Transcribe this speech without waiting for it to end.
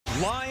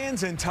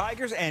Lions and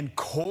tigers and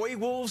coy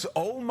wolves.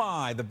 Oh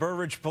my, the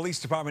Burbridge Police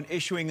Department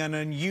issuing an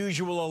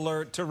unusual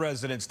alert to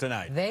residents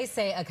tonight. They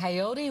say a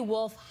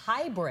coyote-wolf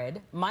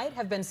hybrid might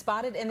have been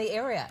spotted in the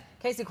area.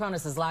 Casey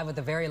Cronus is live with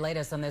the very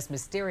latest on this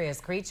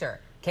mysterious creature.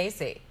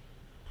 Casey.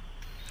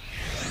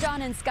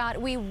 Don and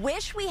Scott, we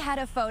wish we had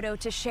a photo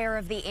to share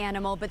of the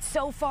animal, but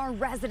so far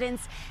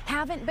residents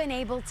haven't been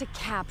able to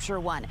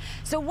capture one.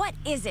 So what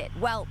is it?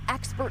 Well,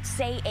 experts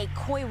say a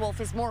coy wolf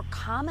is more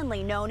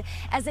commonly known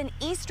as an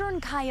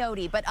eastern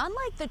coyote, but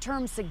unlike the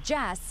term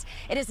suggests,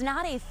 it is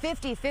not a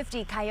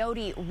 50-50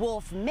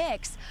 coyote-wolf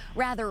mix,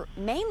 rather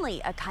mainly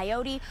a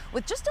coyote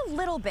with just a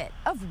little bit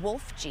of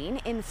wolf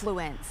gene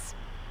influence.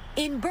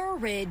 In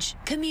Burbridge,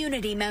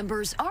 community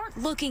members aren't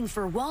looking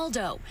for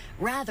Waldo.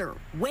 Rather,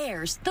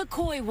 where's the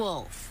coy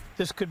wolf?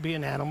 This could be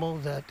an animal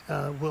that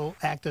will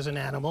act as an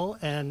animal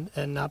and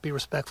not be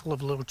respectful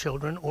of little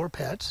children or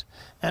pets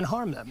and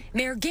harm them.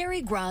 Mayor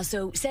Gary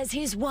Grasso says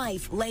his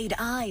wife laid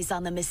eyes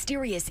on the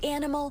mysterious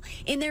animal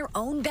in their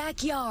own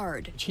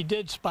backyard. She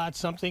did spot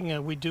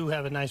something. We do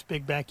have a nice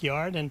big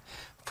backyard, and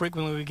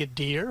frequently we get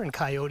deer and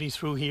coyotes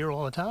through here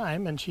all the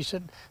time, and she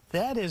said,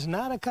 that is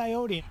not a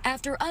coyote.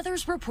 After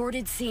others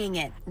reported seeing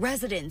it,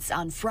 residents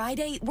on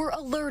Friday were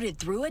alerted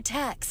through a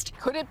text.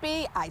 Could it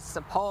be? I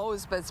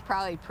suppose, but it's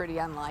probably pretty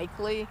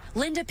unlikely.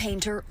 Linda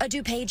Painter, a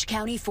DuPage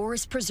County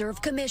Forest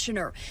Preserve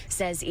commissioner,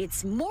 says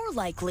it's more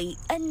likely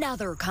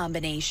another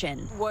combination.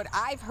 What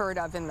I've heard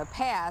of in the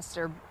past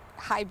are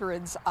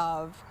hybrids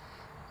of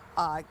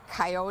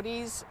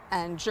coyotes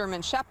and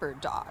German Shepherd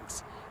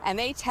dogs. And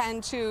they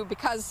tend to,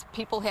 because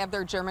people have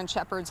their German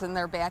Shepherds in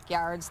their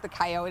backyards, the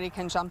coyote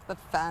can jump the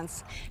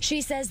fence.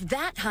 She says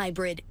that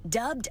hybrid,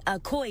 dubbed a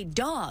coy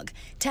dog,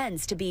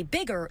 tends to be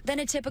bigger than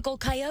a typical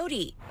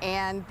coyote.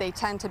 And they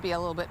tend to be a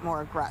little bit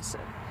more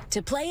aggressive.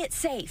 To play it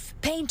safe,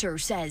 Painter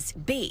says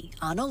be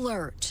on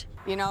alert.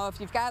 You know,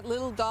 if you've got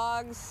little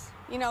dogs,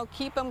 you know,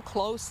 keep them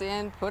close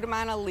in, put them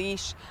on a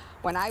leash.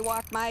 When I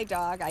walk my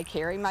dog, I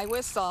carry my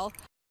whistle.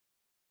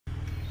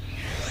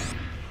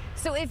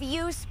 So if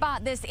you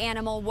spot this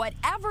animal,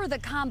 whatever the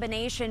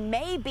combination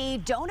may be,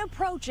 don't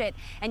approach it,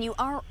 and you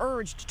are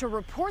urged to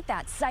report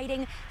that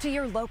sighting to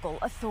your local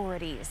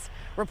authorities.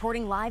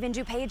 Reporting live in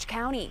DuPage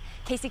County,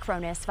 Casey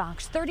Cronus,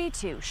 Fox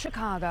 32,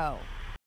 Chicago.